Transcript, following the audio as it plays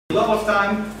A lot of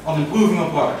time on improving our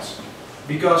products,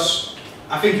 because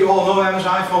I think you all know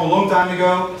MSI from a long time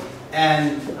ago,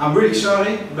 and I'm really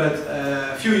sorry, but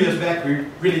a few years back we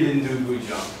really didn't do a good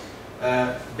job.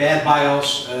 Bad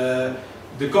BIOS,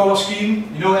 the color scheme,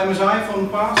 you know MSI from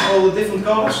the past, all the different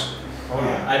colors? Oh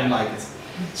yeah. I don't like it.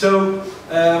 So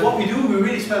what we do, we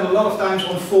really spend a lot of time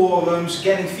on forums,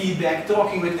 getting feedback,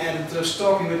 talking with editors,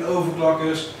 talking with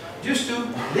overclockers, just to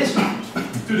listen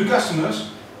to the customers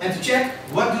and to check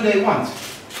what do they want,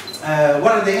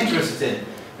 what are they interested in.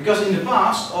 Because in the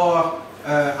past our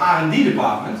R&D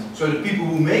department, so the people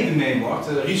who make the mainboard,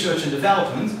 research and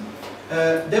development,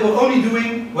 they were only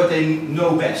doing what they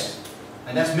know best.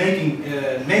 And that's making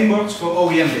mainboards for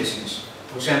OEM business.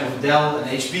 For example, Dell and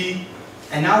HP.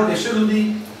 And now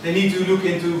they need to look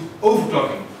into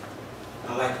overclocking.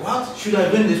 I'm like, what? Should I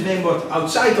run this mainboard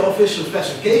outside the official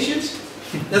specifications?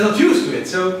 They're not used to it.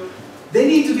 So they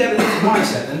need to get a different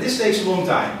mindset, and this takes a long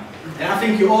time. And I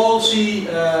think you all see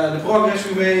the progress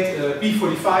we made.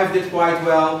 P45 did quite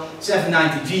well,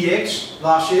 790GX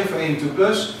last year for AM2+,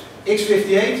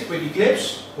 X58 with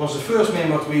Eclipse was the first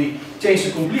mainboard we changed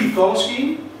the complete color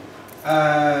scheme.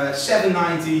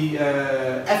 790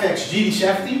 FX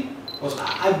GD70 was,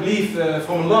 I believe,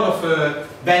 from a lot of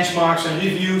benchmarks and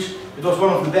reviews, it was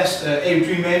one of the best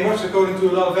AM3 mainboards according to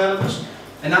a lot of editors.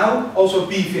 And now also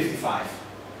P55.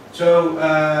 So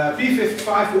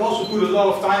P55 we also put a lot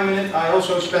of time in it. I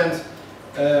also spent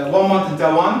 1 month in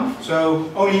Taiwan, so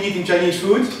only eating Chinese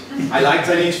food. I like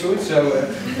Chinese food, so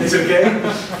it's okay.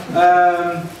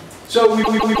 So we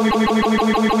put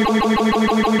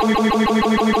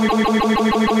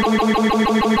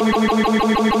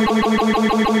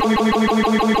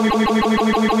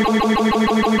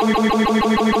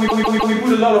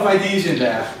a lot of ideas in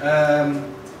there.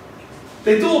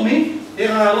 They told me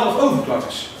there are a lot of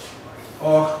overclockers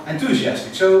or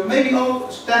enthusiastic. So maybe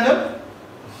all stand up.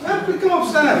 Come on,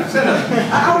 stand up, stand up.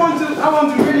 I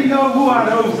want to really know who are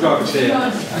the overclockers here.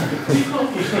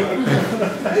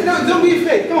 No, don't be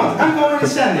afraid. Come on, I'm already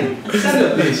standing. Stand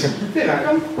up, please. Vera,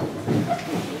 come.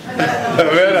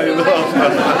 Vera, you know.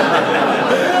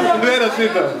 Vera,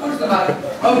 sit down.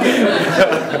 Okay.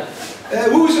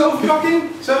 Who is overclocking?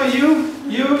 So you.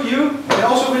 And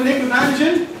also with liquid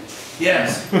nitrogen?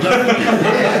 Yes.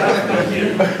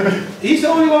 He's the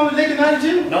only one with liquid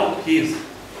nitrogen? No, he is.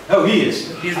 Oh, he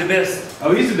is? He's the best.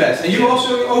 Oh, he's the best. And you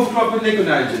also overclock with liquid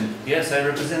nitrogen? Yes, I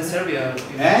represent Serbia.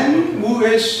 And who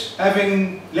is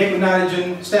having liquid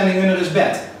nitrogen standing under his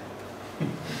bed?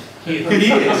 He is.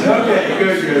 Okay,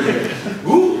 good.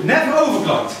 Who never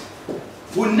overclocked?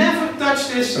 Who never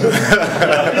touched this?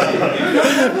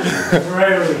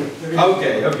 Rarely.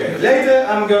 Okay. Later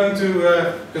I'm going to,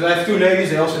 because I have two ladies,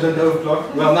 they also don't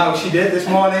overclock. Well, now she did this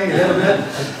morning, a little bit.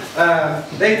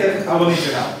 Later I will need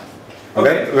your help.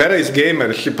 Okay. Vera is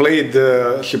gamer. He played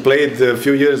a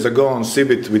few years ago on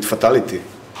Cibit with Fatality.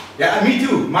 Yeah, me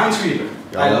too. Minesweeper.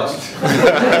 I lost.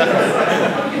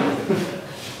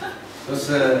 Was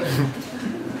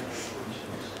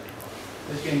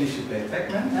which game did you play?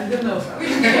 Pac-Man? I don't know.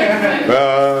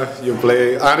 You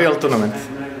play Unreal Tournament.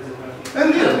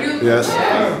 Unreal? Yes.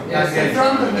 Yes, in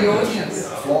front of the audience.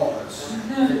 Flawless.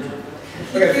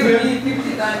 Okay,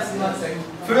 50 times in 1 second.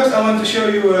 First I want to show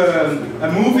you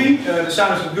a movie. The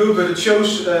sound is not good, but it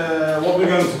shows what we're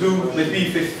going to do with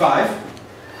P55.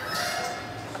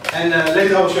 And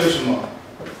later I will show you some more.